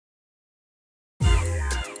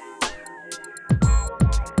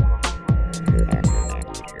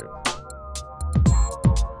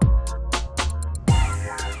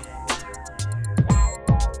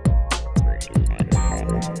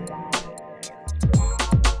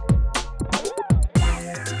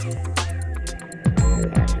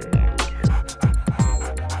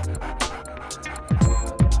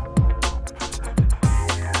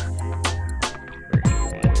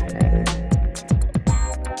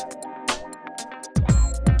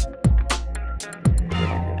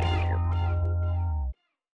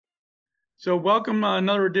So welcome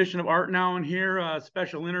another edition of Art Now and here, a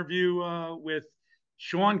special interview with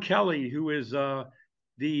Sean Kelley, who is the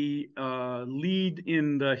lead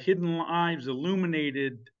in the Hidden Lives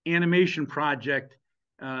Illuminated animation project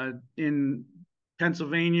in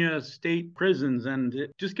Pennsylvania state prisons. And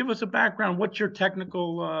just give us a background. What's your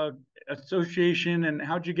technical association and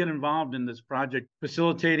how'd you get involved in this project,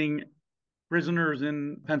 facilitating prisoners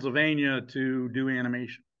in Pennsylvania to do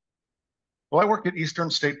animation? Well, I work at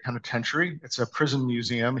Eastern State Penitentiary. It's a prison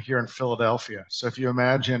museum here in Philadelphia. So if you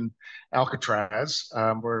imagine Alcatraz, we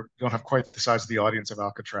don't have quite the size of the audience of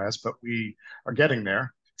Alcatraz, but we are getting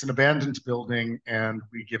there. It's an abandoned building, and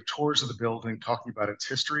we give tours of the building, talking about its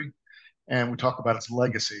history, and we talk about its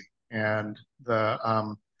legacy and the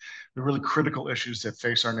really critical issues that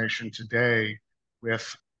face our nation today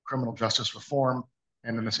with criminal justice reform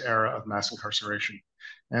and in this era of mass incarceration.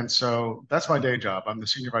 And so that's my day job. I'm the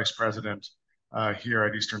senior vice president here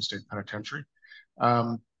at Eastern State Penitentiary.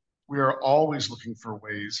 Um, we are always looking for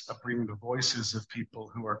ways of bringing the voices of people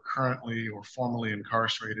who are currently or formerly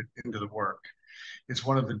incarcerated into the work. It's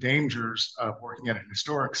one of the dangers of working at an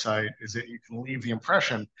historic site is that you can leave the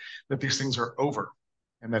impression that these things are over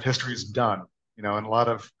and that history is done. And a lot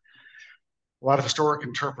of historic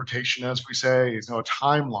interpretation, as we say, is a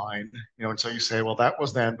timeline. And so you say, well, that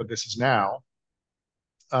was then, but this is now.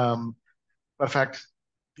 But in fact,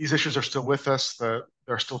 these issues are still with us. There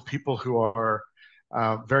are still people who are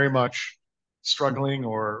very much struggling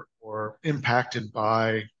or impacted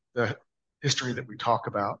by the history that we talk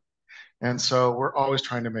about. And so we're always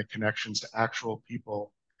trying to make connections to actual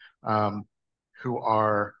people who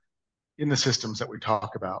are in the systems that we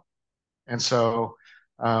talk about. And so,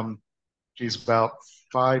 about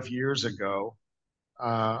 5 years ago,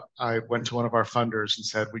 I went to one of our funders and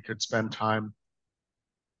said we could spend time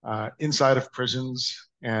inside of prisons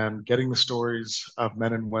and getting the stories of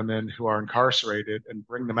men and women who are incarcerated and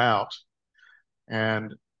bring them out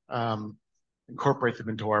and incorporate them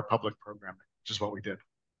into our public programming, which is what we did.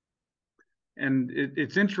 And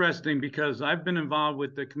it's interesting because I've been involved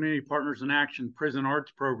with the Community Partners in Action Prison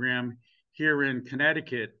Arts Program here in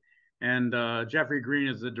Connecticut. And Jeffrey Green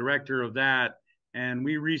is the director of that. And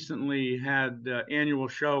we recently had the annual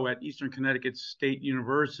show at Eastern Connecticut State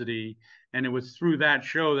University. And it was through that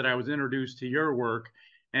show that I was introduced to your work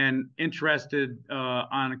and interested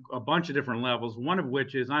on a bunch of different levels, one of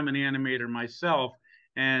which is I'm an animator myself.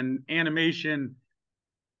 And animation,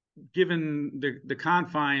 given the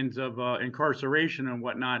confines of incarceration and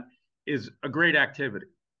whatnot, is a great activity.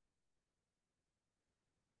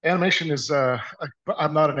 Animation is,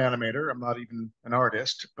 I'm not an animator, I'm not even an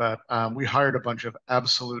artist, but we hired a bunch of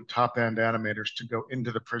absolute top end animators to go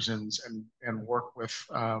into the prisons and work with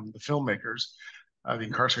the filmmakers, the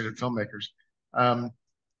incarcerated filmmakers.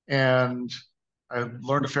 And I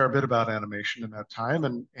learned a fair bit about animation in that time.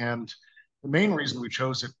 And the main reason we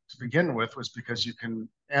chose it to begin with was because you can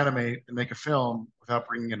animate and make a film without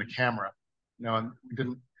bringing in a camera. And we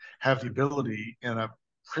didn't have the ability in a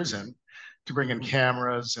prison to bring in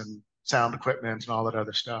cameras and sound equipment and all that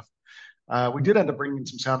other stuff. We did end up bringing in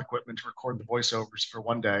some sound equipment to record the voiceovers for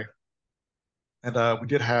one day. And we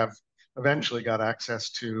did eventually got access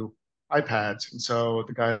to iPads. And so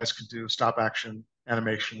the guys could do stop action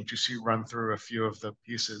animation, which you see run through a few of the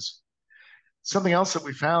pieces. Something else that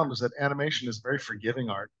we found was that animation is very forgiving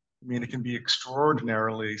art. I mean, it can be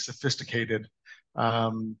extraordinarily sophisticated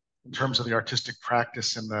in terms of the artistic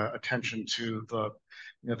practice and the attention to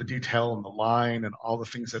the detail and the line and all the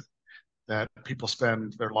things that people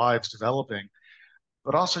spend their lives developing.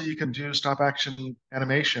 But also you can do stop action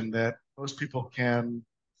animation that most people can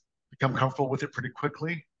become comfortable with it pretty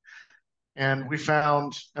quickly. And we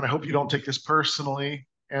found, and I hope you don't take this personally,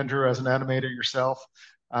 Andrew, as an animator yourself,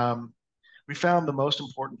 we found the most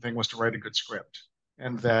important thing was to write a good script.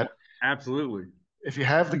 And that Absolutely. if you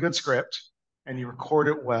have the good script and you record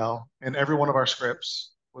it well, and every one of our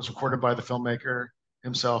scripts was recorded by the filmmaker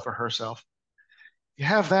himself or herself, you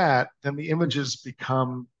have that, then the images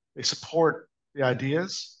they support the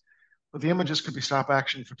ideas, but the images could be stop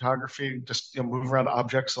action photography, just move around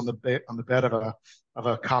objects on the bed of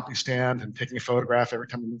a copy stand and taking a photograph every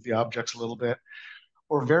time you move the objects a little bit,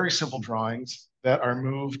 or very simple drawings that are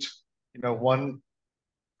moved, one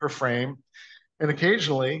per frame. And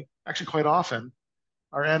occasionally, actually quite often,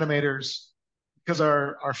 our animators, because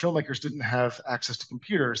our filmmakers didn't have access to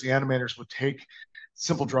computers, the animators would take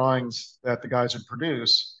simple drawings that the guys would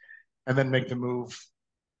produce and then make them move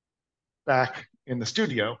back in the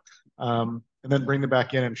studio, and then bring them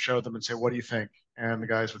back in and show them and say, what do you think? And the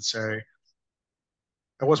guys would say,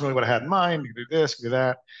 that wasn't really what I had in mind. You can do this, you can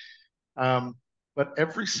do that. But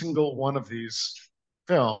every single one of these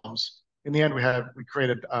films in the end, we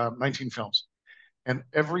created 19 films, and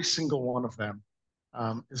every single one of them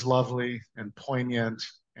is lovely and poignant.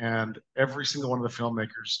 And every single one of the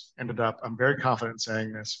filmmakers ended up, I'm very confident in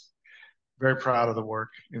saying this, very proud of the work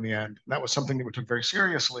in the end. And that was something that we took very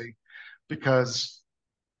seriously because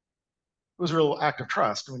it was a real act of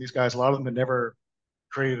trust. I mean, these guys, a lot of them had never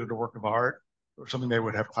created a work of art or something they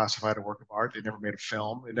would have classified a work of art. They never made a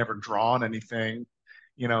film. They'd never drawn anything,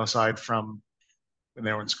 aside from when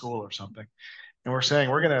they were in school or something. And we're saying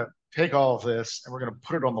we're going to take all of this and we're going to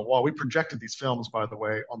put it on the wall. We projected these films, by the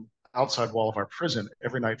way, on the outside wall of our prison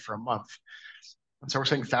every night for a month. And so we're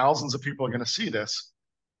saying thousands of people are going to see this.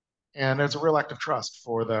 And there's a real act of trust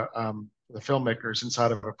for the filmmakers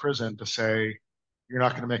inside of a prison to say, you're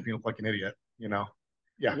not going to make me look like an idiot,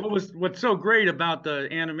 Yeah. What's so great about the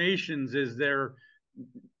animations is they're,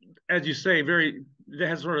 as you say, they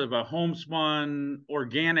have sort of a homespun,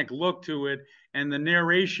 organic look to it, and the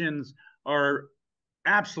narrations are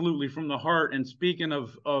absolutely from the heart. And speaking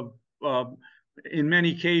of in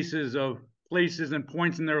many cases of places and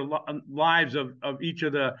points in their lives of each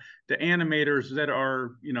of the animators that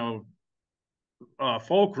are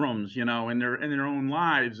fulcrums in their own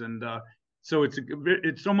lives. And so it's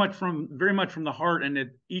so much very much from the heart. And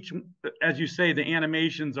each, as you say, the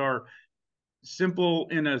animations are simple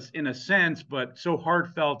in a sense, but so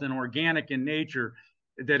heartfelt and organic in nature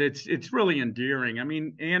that it's really endearing. I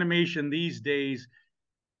mean, animation these days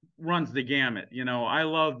runs the gamut. I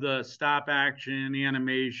love the stop action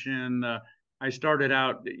animation. I started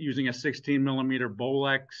out using a 16 millimeter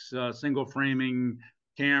Bolex single framing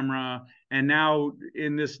camera, and now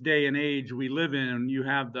in this day and age we live in, you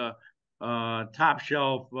have the top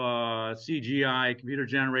shelf CGI, computer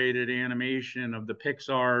generated animation of the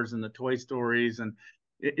Pixars and the Toy Stories, and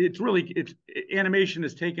animation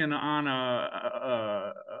has taken on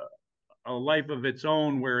a life of its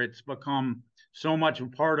own, where it's become so much a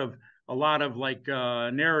part of a lot of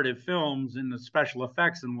narrative films and the special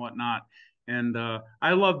effects and whatnot. And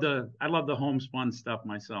I love the homespun stuff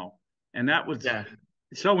myself, and that was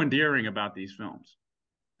so endearing about these films.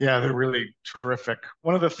 Yeah, they're really terrific.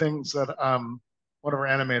 One of the things that one of our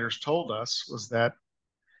animators told us was that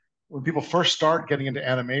when people first start getting into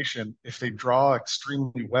animation, if they draw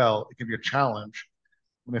extremely well, it can be a challenge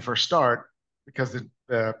when they first start, because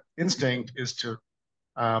the instinct is to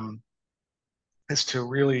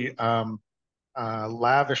really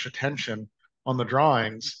lavish attention on the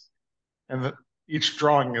drawings, and each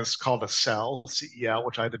drawing is called a cell, CEL,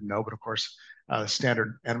 which I didn't know, but of course,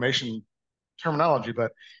 standard animation terminology.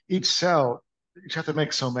 But each cell, you have to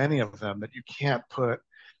make so many of them that you can't put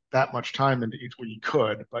that much time into each. Well, you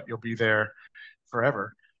could, but you'll be there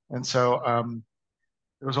forever. And so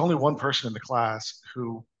there was only one person in the class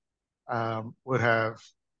who would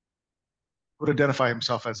identify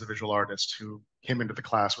himself as a visual artist, who came into the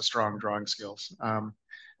class with strong drawing skills. And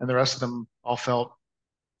the rest of them all felt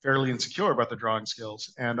fairly insecure about the drawing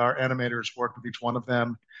skills. And our animators worked with each one of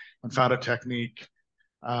them and found a technique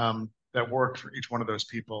that worked for each one of those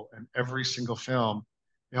people. And every single film,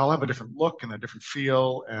 they all have a different look and a different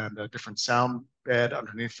feel and a different sound bed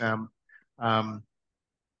underneath them. And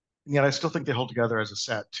yet I still think they hold together as a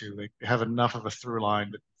set too. They have enough of a through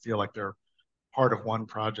line that feel like they're part of one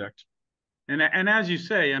project. And as you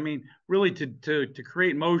say, I mean, really to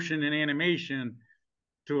create motion and animation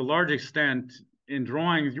to a large extent in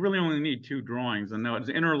drawings, you really only need two drawings. And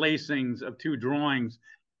the interlacings of two drawings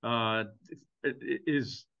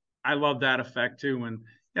is, I love that effect too. And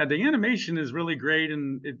yeah, the animation is really great,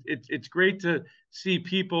 and it's great to see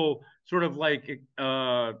people sort of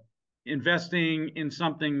investing in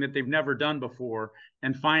something that they've never done before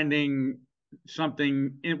and finding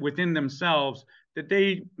something within themselves that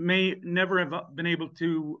they may never have been able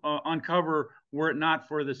to uncover were it not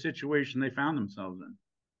for the situation they found themselves in.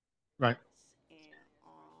 Right.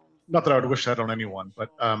 Not that I would wish that on anyone,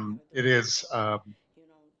 but it is. At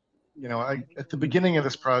the beginning of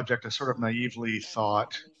this project, I sort of naively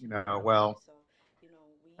thought, well,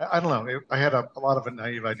 I don't know. I had a lot of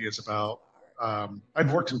naive ideas about.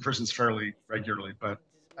 I'd worked in prisons fairly regularly, but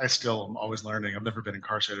I still am always learning. I've never been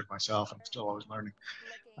incarcerated myself, and I'm still always learning.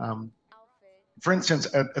 For instance,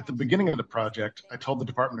 at the beginning of the project, I told the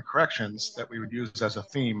Department of Corrections that we would use as a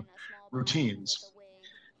theme routines.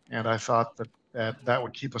 And I thought that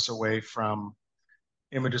would keep us away from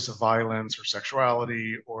images of violence or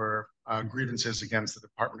sexuality or grievances against the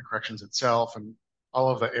Department of Corrections itself and all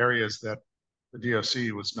of the areas that the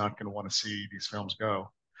DOC was not going to want to see these films go.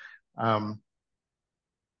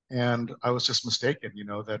 And I was just mistaken,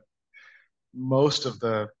 that most of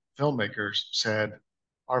the filmmakers said,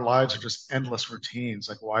 our lives are just endless routines.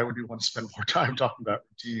 Like, why would you want to spend more time talking about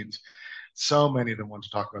routines? So many of them want to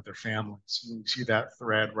talk about their families. You see that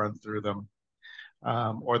thread run through them,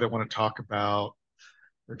 or they want to talk about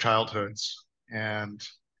their childhoods. And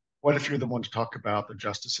quite a few of them want to talk about the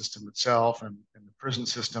justice system itself and the prison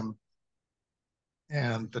system.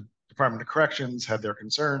 And the Department of Corrections had their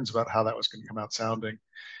concerns about how that was going to come out sounding.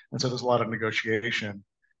 And so there's a lot of negotiation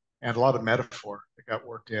and a lot of metaphor that got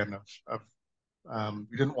worked in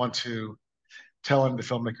we didn't want to telling the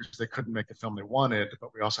filmmakers they couldn't make the film they wanted,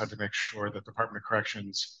 but we also had to make sure that the Department of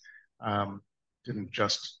Corrections didn't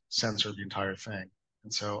just censor the entire thing.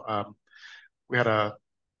 And so we had a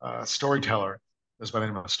storyteller, was by the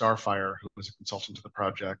name of Starfire, who was a consultant to the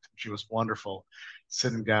project. She was wonderful,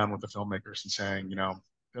 sitting down with the filmmakers and saying, you know,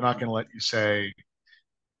 they're not going to let you say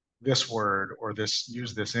this word or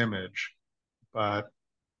use this image, but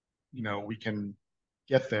you know, we can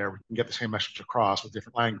get there. We can get the same message across with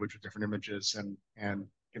different language, with different images, and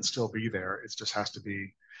can still be there. It just has to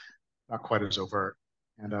be not quite as overt.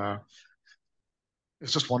 And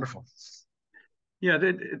it's just wonderful. Yeah,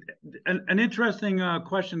 an interesting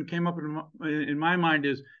question came up in my mind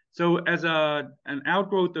is, so as an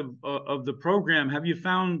outgrowth of the program, have you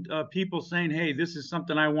found people saying, hey, this is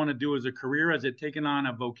something I want to do as a career? Has it taken on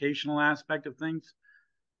a vocational aspect of things?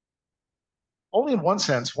 Only in one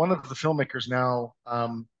sense. One of the filmmakers now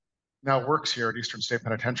works here at Eastern State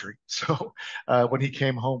Penitentiary. So when he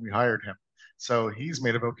came home, we hired him. So he's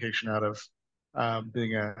made a vocation out of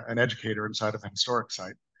being an educator inside of a historic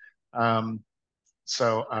site. Um,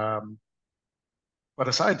 but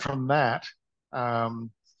aside from that,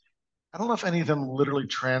 I don't know if any of them literally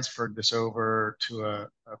transferred this over to an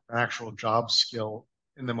actual job skill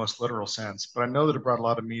in the most literal sense, but I know that it brought a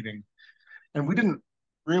lot of meaning. And we didn't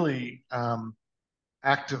really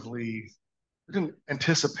actively, we didn't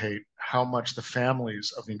anticipate how much the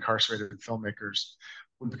families of the incarcerated filmmakers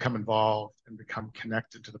would become involved and become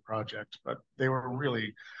connected to the project. But they were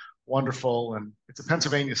really wonderful. And it's a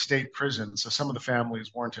Pennsylvania state prison. So some of the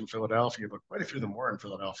families weren't in Philadelphia, but quite a few of them were in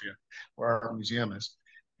Philadelphia, where our museum is.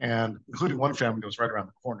 And including one family that was right around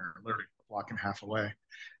the corner, literally a block and a half away.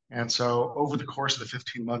 And so over the course of the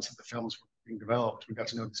 15 months that the films were being developed, we got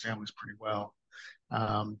to know these families pretty well.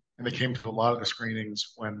 And they came to a lot of the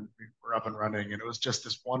screenings when we were up and running, and it was just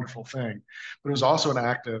this wonderful thing. But it was also an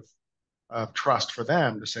act of trust for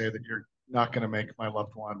them to say that you're not going to make my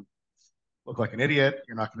loved one look like an idiot.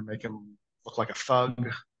 You're not going to make him look like a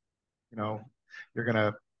thug. You know, you're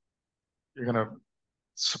gonna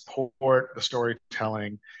support the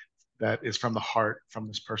storytelling that is from the heart, from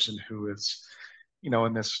this person who is, you know,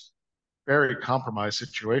 in this very compromised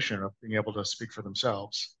situation of being able to speak for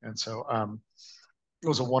themselves. And so it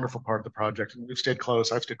was a wonderful part of the project, and we've stayed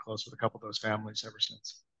close. I've stayed close with a couple of those families ever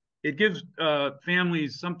since. It gives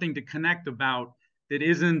families something to connect about that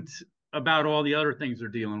isn't about all the other things they're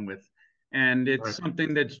dealing with. And it's Right.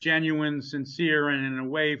 something that's genuine, sincere, and in a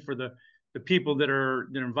way for the people that are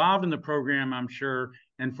involved in the program, I'm sure,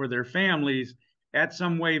 and for their families, at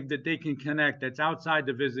some way that they can connect. That's outside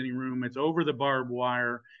the visiting room. It's over the barbed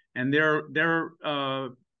wire, and they're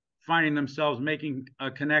finding themselves making a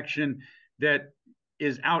connection that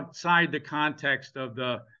is outside the context of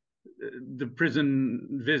the prison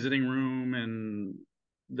visiting room and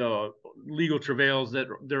the legal travails that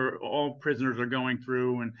all prisoners are going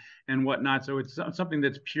through and whatnot. So it's something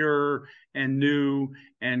that's pure and new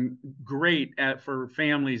and great for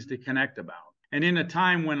families to connect about. And in a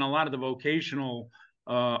time when a lot of the vocational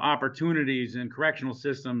opportunities in correctional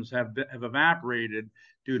systems have evaporated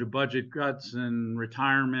due to budget cuts and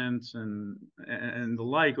retirements and the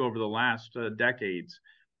like over the last decades,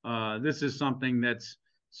 this is something that's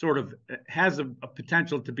sort of has a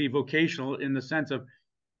potential to be vocational in the sense of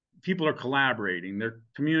people are collaborating, they're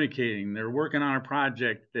communicating, they're working on a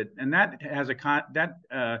project that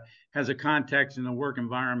has a context in the work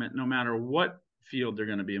environment, no matter what field they're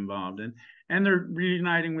going to be involved in, and they're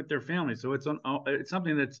reuniting with their families. So it's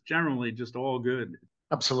something that's generally just all good.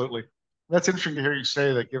 Absolutely. That's interesting to hear you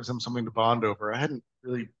say that gives them something to bond over. I hadn't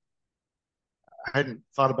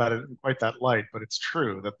thought about it in quite that light, but it's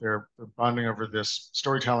true that they're bonding over this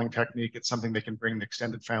storytelling technique. It's something they can bring the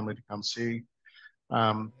extended family to come see.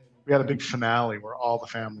 We had a big finale where all the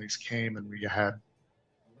families came, and we had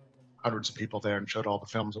hundreds of people there and showed all the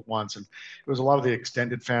films at once. And it was a lot of the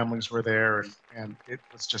extended families were there, and it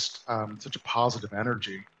was just such a positive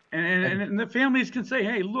energy. And the families can say,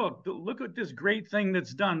 hey, look at this great thing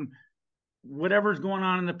that's done, whatever's going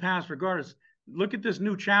on in the past, regardless. Look at this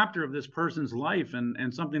new chapter of this person's life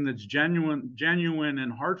and something that's genuine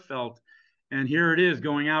and heartfelt. And here it is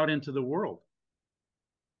going out into the world.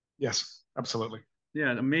 Yes, absolutely.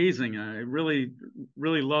 Yeah, amazing. I really,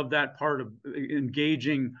 really love that part of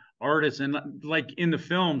engaging artists. And like in the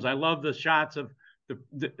films, I love the shots of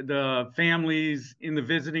the families in the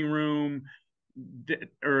visiting room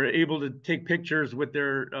are able to take pictures with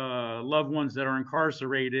their loved ones that are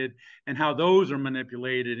incarcerated, and how those are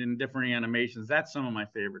manipulated in different animations. That's some of my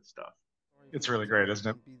favorite stuff. It's really great, isn't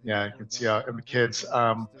it? Yeah, you can see in the kids.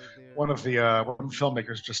 One of the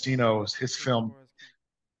filmmakers, Justino's,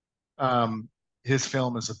 um, his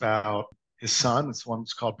film is about his son. It's one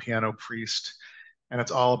that's called Piano Priest, and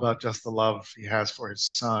it's all about just the love he has for his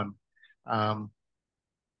son. Um,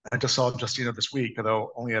 I just saw Justino this week,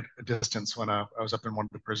 although only at a distance when I was up in one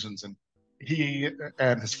of the prisons, and he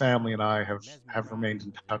and his family and I have remained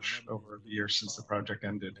in touch over the years since the project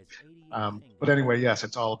ended. But anyway, yes,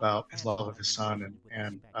 it's all about his love of his son,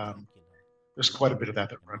 and there's quite a bit of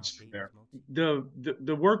that runs through there.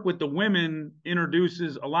 The work with the women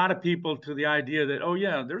introduces a lot of people to the idea that, oh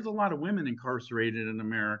yeah, there's a lot of women incarcerated in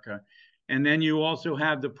America. And then you also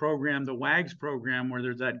have the program, the WAGS program, where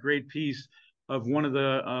there's that great piece of one of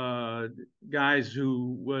the guys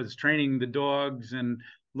who was training the dogs and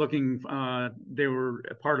looking, they were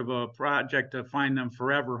a part of a project to find them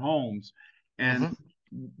forever homes. And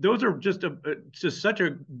those are just such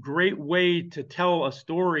a great way to tell a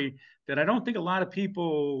story that I don't think a lot of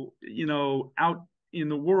people, out in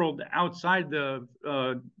the world outside the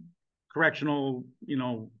correctional,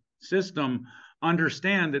 system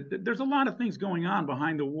understand that there's a lot of things going on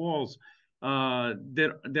behind the walls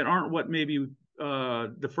that aren't what maybe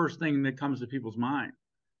the first thing that comes to people's mind.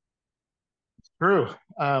 True.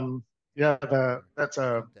 Yeah,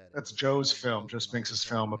 that's Joe's film, Joe Spinks's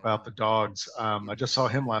film about the dogs. I just saw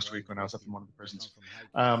him last week when I was up in one of the prisons.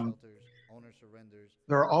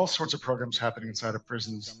 There are all sorts of programs happening inside of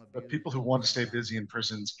prisons, but people who want to stay busy in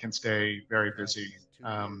prisons can stay very busy.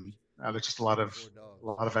 There's just a lot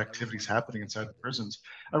of activities happening inside the prisons.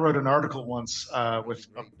 I wrote an article once with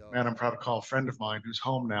a man I'm proud to call a friend of mine who's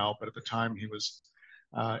home now, but at the time he was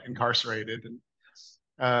incarcerated, and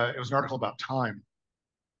it was an article about time.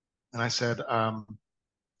 And I said,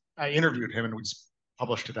 I interviewed him, and we just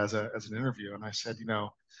published it as an interview. And I said,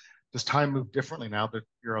 does time move differently now that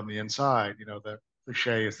you're on the inside? The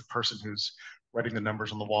cliche is the person who's writing the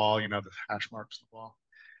numbers on the wall, the hash marks on the wall.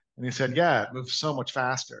 And he said, yeah, it moves so much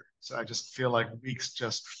faster. So I just feel like weeks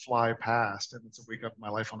just fly past, and it's a week of my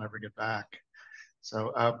life I'll never get back.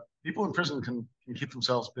 So people in prison can keep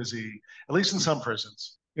themselves busy, at least in some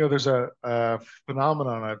prisons. There's a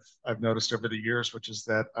phenomenon I've noticed over the years, which is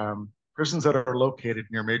that prisons that are located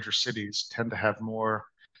near major cities tend to have more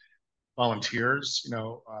volunteers. In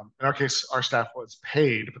our case, our staff was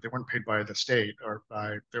paid, but they weren't paid by the state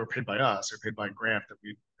they were paid by us. They were paid by a grant that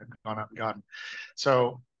we had gone out and gotten.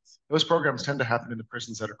 So those programs tend to happen in the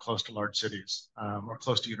prisons that are close to large cities or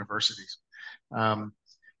close to universities. And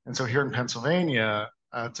so here in Pennsylvania,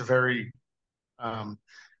 it's a really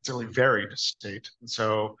varied state. And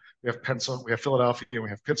so we have Philadelphia, and we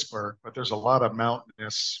have Pittsburgh, but there's a lot of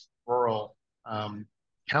mountainous, rural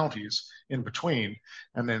counties in between,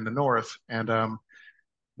 and then the north. And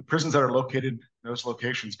the prisons that are located in those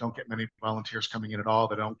locations don't get many volunteers coming in at all.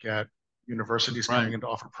 They don't get universities coming in to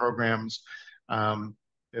offer programs.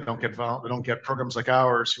 They don't get programs like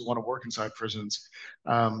ours who want to work inside prisons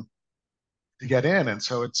to get in. And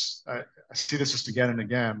so I see this just again and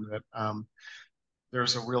again that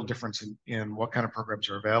there's a real difference in what kind of programs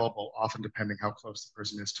are available, often depending how close the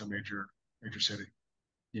prison is to a major city.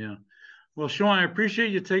 Yeah. Well, Sean, I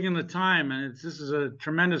appreciate you taking the time, and this is a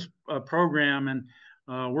tremendous program, and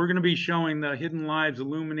we're going to be showing the Hidden Lives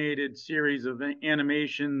Illuminated series of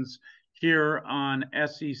animations here on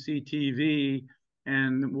SEC TV,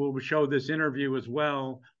 and we'll show this interview as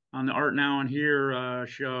well on the Art Now and Here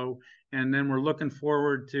show, and then we're looking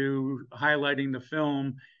forward to highlighting the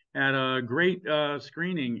film at a great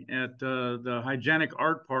screening at the Hygienic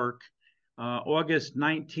Art Park, August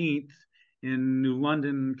 19th in New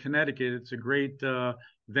London, Connecticut. It's a great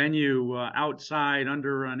venue outside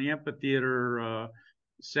under an amphitheater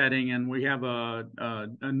setting, and we have a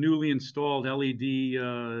newly installed LED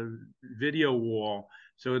video wall.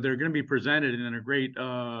 So they're going to be presented in a great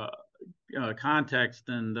context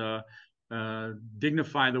and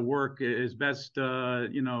dignify the work as best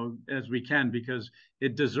as we can, because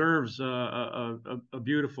it deserves a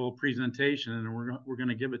beautiful presentation, and we're going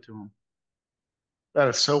to give it to them. That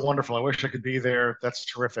is so wonderful. I wish I could be there. That's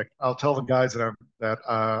terrific. I'll tell the guys that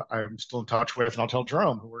I'm still in touch with, and I'll tell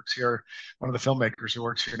Jerome, who works here, one of the filmmakers who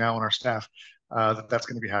works here now on our staff, that's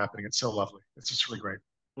going to be happening. It's so lovely. It's just really great.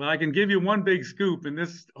 Well, I can give you one big scoop, and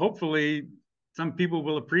this, hopefully some people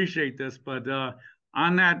will appreciate this, but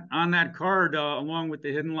on that card, along with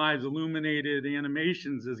the Hidden Lives Illuminated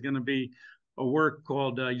animations, is going to be a work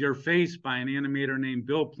called Your Face by an animator named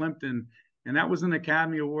Bill Plimpton, and that was an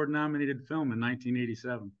Academy Award nominated film in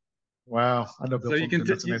 1987. Wow, I know Bill So Plimpton.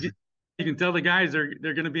 That's amazing. You can tell the guys they're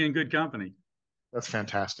going to be in good company. That's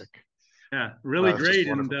fantastic. Yeah, really That's just great,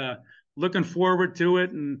 and wonderful. looking forward to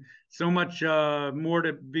it, and so much more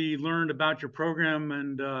to be learned about your program.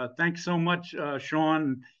 And thanks so much,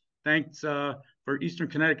 Sean. Thanks for Eastern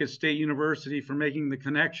Connecticut State University for making the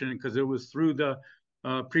connection, because it was through the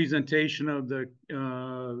presentation of the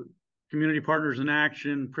Community Partners in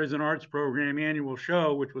Action Prison Arts Program annual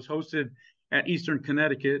show, which was hosted at Eastern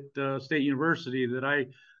Connecticut State University, that I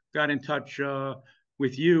got in touch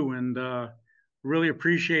with you, and really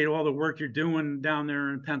appreciate all the work you're doing down there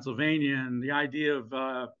in Pennsylvania, and the idea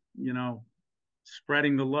of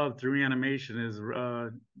spreading the love through animation is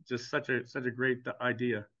just such a great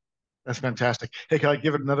idea. That's fantastic. Hey, can I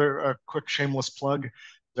give another quick shameless plug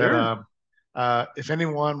that Sure. if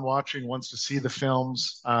anyone watching wants to see the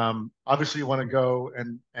films, obviously you want to go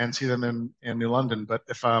and see them in New London, but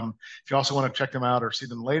if you also want to check them out or see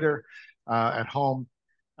them later at home,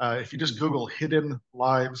 if you just Google Hidden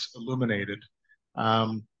Lives Illuminated,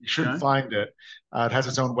 you should Okay. find it. It has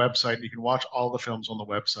its own website. And you can watch all the films on the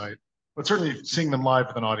website. But certainly, seeing them live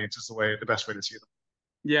with an audience is the best way to see them.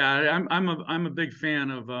 Yeah, I'm a big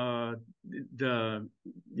fan of the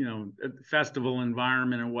festival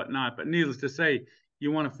environment and whatnot. But needless to say,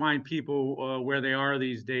 you want to find people where they are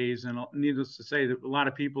these days, and needless to say that a lot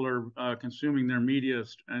of people are consuming their media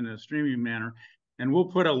in a streaming manner. And we'll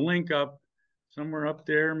put a link up somewhere up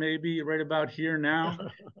there, maybe right about here now.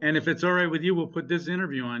 And if it's all right with you, we'll put this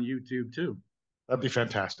interview on YouTube too. That'd be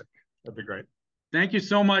fantastic. That'd be great. Thank you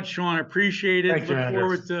so much, Sean. I appreciate it. Thank you, Look Andrew.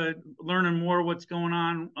 forward to learning more what's going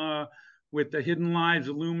on with the Hidden Lives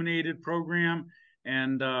Illuminated program.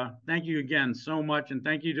 And thank you again so much. And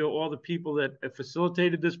thank you to all the people that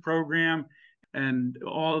facilitated this program, and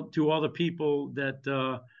all the people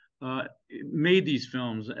that made these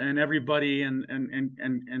films, and everybody, and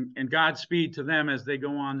Godspeed to them as they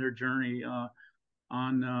go on their journey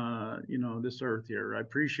on this earth here. I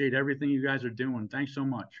appreciate everything you guys are doing. Thanks so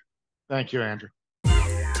much. Thank you, Andrew.